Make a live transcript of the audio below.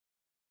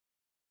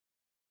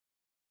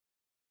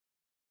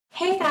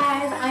Hey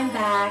guys, I'm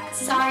back.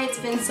 Sorry it's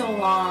been so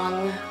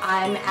long.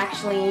 I'm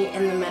actually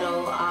in the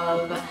middle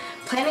of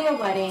planning a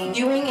wedding,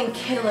 doing and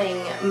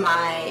killing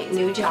my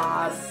new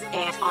job,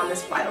 and on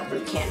this bridal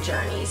boot camp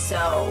journey. So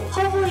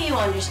hopefully you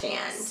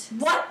understand.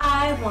 What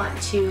I want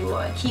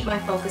to keep my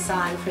focus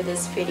on for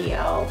this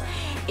video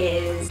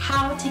is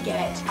how to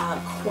get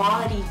a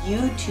quality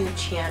YouTube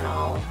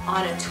channel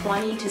on a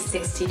 $20 to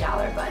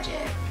 $60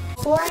 budget.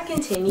 Before I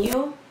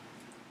continue,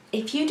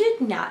 if you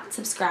did not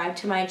subscribe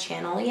to my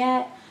channel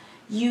yet,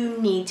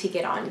 you need to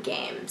get on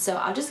game. So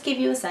I'll just give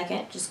you a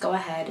second. Just go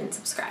ahead and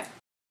subscribe.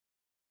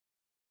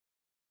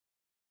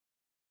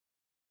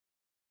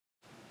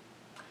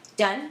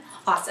 Done?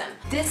 Awesome.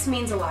 This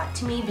means a lot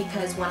to me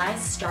because when I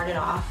started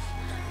off,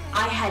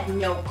 I had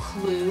no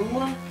clue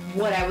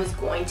what I was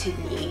going to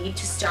need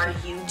to start a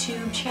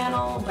YouTube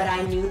channel, but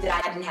I knew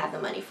that I didn't have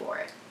the money for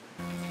it.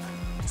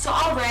 So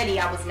already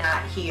I was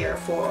not here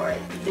for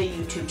the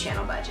YouTube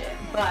channel budget,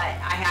 but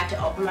I had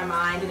to open my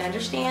mind and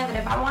understand that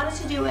if I wanted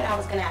to do it, I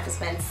was going to have to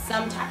spend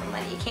some type of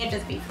money. It can't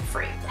just be for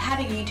free.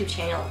 Having a YouTube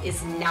channel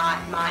is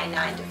not my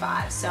 9 to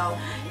 5, so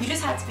you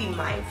just have to be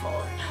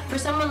mindful. For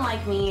someone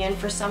like me and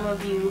for some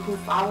of you who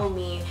follow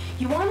me,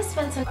 you want to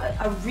spend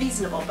a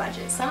reasonable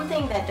budget,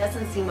 something that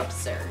doesn't seem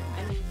absurd.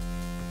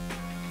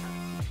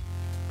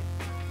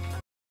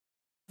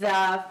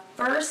 The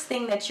first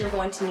thing that you're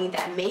going to need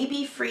that may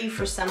be free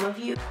for some of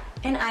you,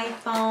 an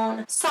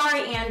iPhone.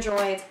 Sorry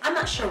Androids, I'm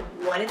not sure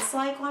what it's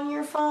like on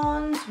your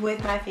phones.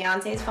 With my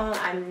fiance's phone,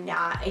 I'm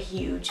not a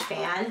huge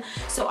fan,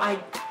 so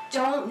I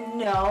don't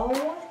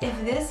know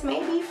if this may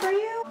be for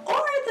you,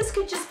 or this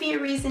could just be a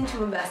reason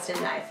to invest in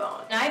an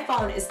iPhone. An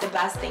iPhone is the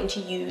best thing to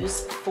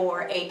use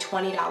for a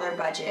 $20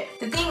 budget.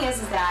 The thing is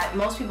that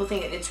most people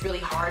think that it's really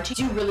hard to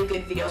do really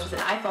good videos with an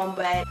iPhone,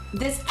 but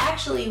this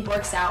actually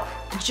works out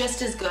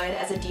just as good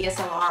as a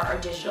DSLR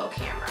or digital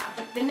camera.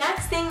 The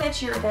next thing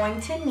that you're going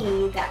to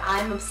need that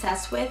I'm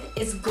obsessed with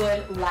is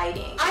good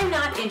lighting. I'm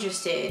not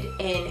interested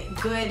in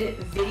good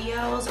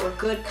videos or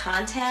good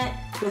content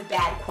with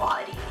bad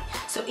quality.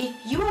 So if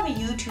you have a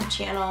YouTube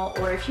channel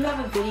or if you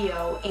have a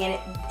video and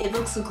it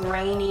looks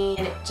grainy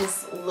and it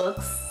just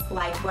looks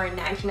like we're in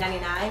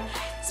 1999,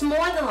 it's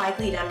more than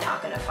likely that I'm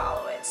not going to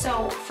follow it.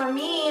 So for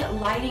me,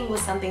 lighting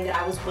was something that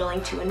I was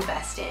willing to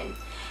invest in.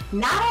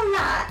 Not a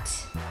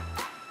lot,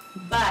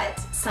 but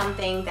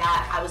something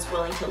that I was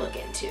willing to look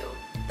into.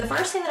 The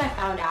first thing that I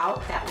found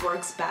out that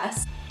works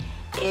best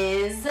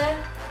is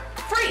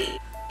free,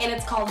 and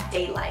it's called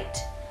daylight.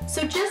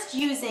 So just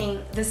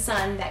using the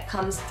sun that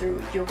comes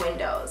through your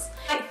windows.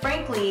 Quite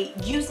frankly,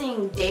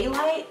 using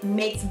daylight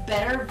makes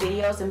better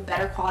videos and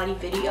better quality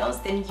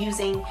videos than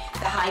using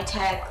the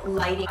high-tech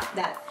lighting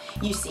that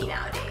you see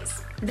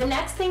nowadays. The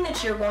next thing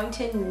that you're going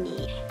to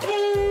need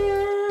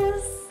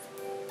is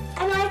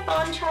an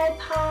iPhone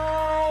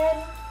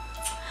tripod.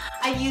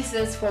 I used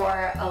this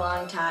for a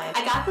long time.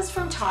 I got this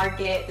from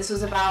Target. This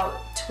was about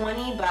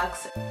 20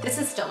 bucks. This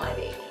is still my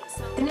baby.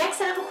 The next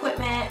set of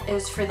equipment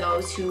is for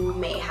those who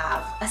may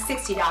have a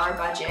 $60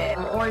 budget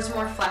or is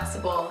more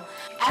flexible.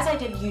 As I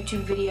did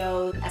YouTube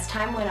videos, as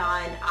time went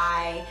on,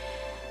 I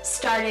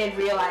started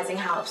realizing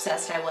how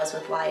obsessed I was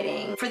with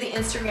lighting. For the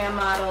Instagram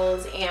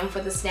models and for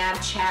the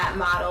Snapchat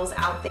models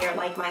out there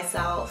like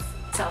myself,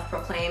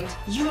 self-proclaimed,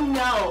 you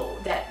know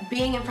that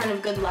being in front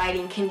of good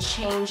lighting can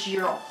change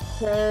your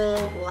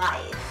whole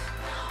life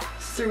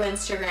through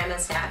Instagram and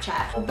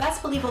Snapchat. Well,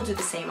 best believe we'll do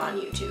the same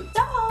on YouTube.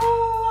 So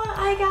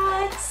I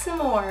got some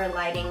more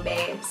lighting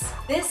babes.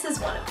 This is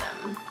one of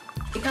them.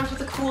 It comes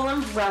with a cool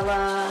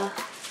umbrella.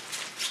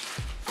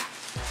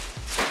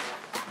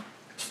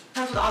 It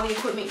comes with all the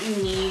equipment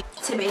you need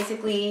to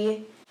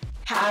basically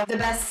have the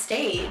best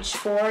stage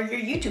for your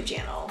YouTube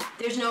channel.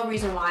 There's no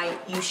reason why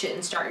you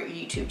shouldn't start your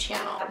YouTube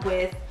channel.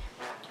 With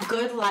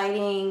good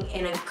lighting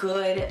and a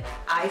good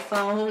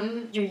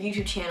iPhone, your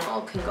YouTube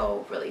channel can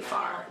go really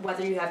far.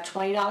 Whether you have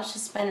 $20 to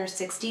spend or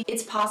 $60,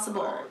 it's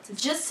possible.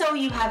 Just so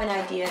you have an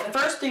idea, the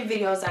first 3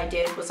 videos I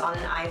did was on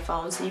an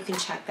iPhone, so you can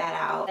check that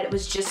out. It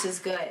was just as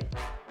good.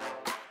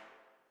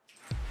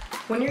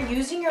 When you're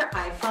using your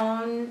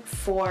iPhone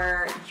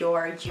for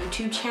your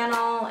YouTube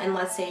channel, and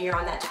let's say you're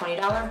on that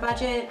 $20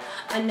 budget,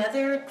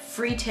 another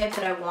free tip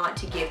that I want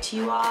to give to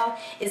you all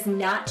is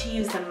not to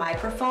use the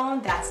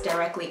microphone that's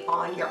directly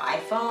on your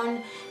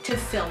iPhone to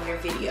film your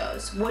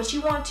videos. What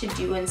you want to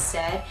do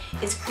instead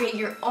is create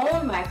your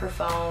own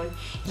microphone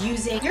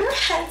using your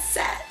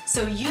headset.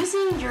 So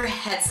using your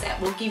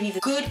headset will give you the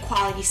good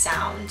quality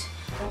sound.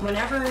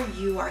 Whenever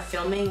you are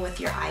filming with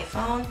your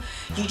iPhone,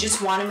 you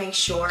just want to make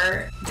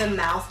sure the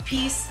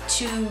mouthpiece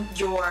to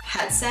your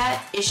headset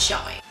is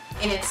showing.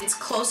 And it's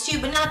close to you,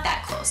 but not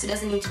that close. It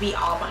doesn't need to be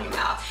all up on your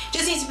mouth. It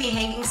just needs to be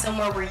hanging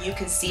somewhere where you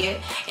can see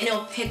it, and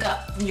it'll pick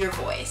up your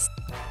voice.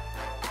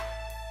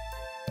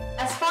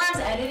 As far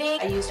as editing,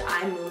 I used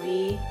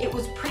iMovie. It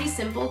was pretty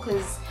simple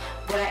because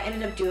What I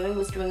ended up doing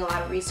was doing a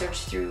lot of research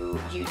through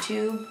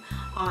YouTube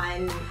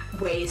on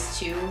ways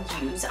to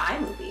use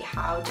iMovie,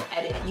 how to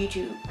edit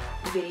YouTube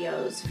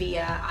videos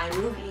via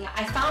iMovie.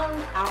 I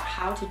found out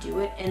how to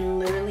do it in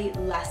literally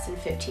less than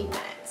 15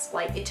 minutes.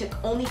 Like, it took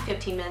only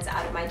 15 minutes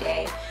out of my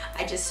day.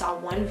 I just saw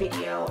one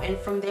video, and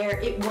from there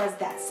it was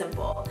that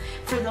simple.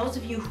 For those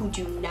of you who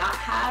do not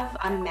have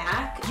a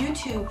Mac,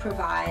 YouTube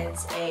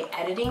provides a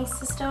editing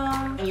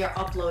system, and you're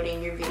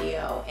uploading your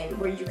video, and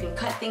where you can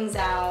cut things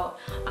out,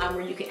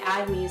 where you can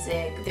add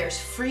music. There's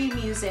free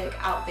music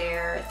out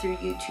there through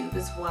YouTube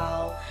as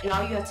well, and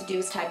all you have to do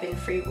is type in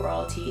free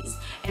royalties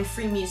and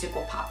free music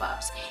will pop up.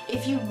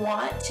 If you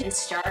want to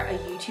start a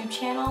YouTube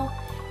channel,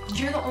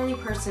 you're the only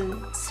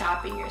person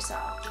stopping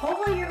yourself.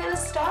 Hopefully you're gonna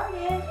start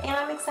it, and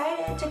I'm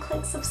excited to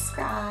click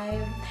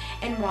subscribe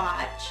and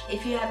watch.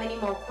 If you have any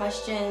more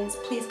questions,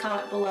 please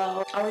comment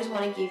below. I always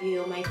want to give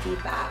you my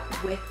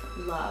feedback with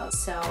love,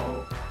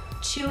 so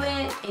chew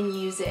it and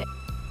use it.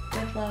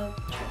 With love,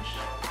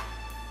 Trish.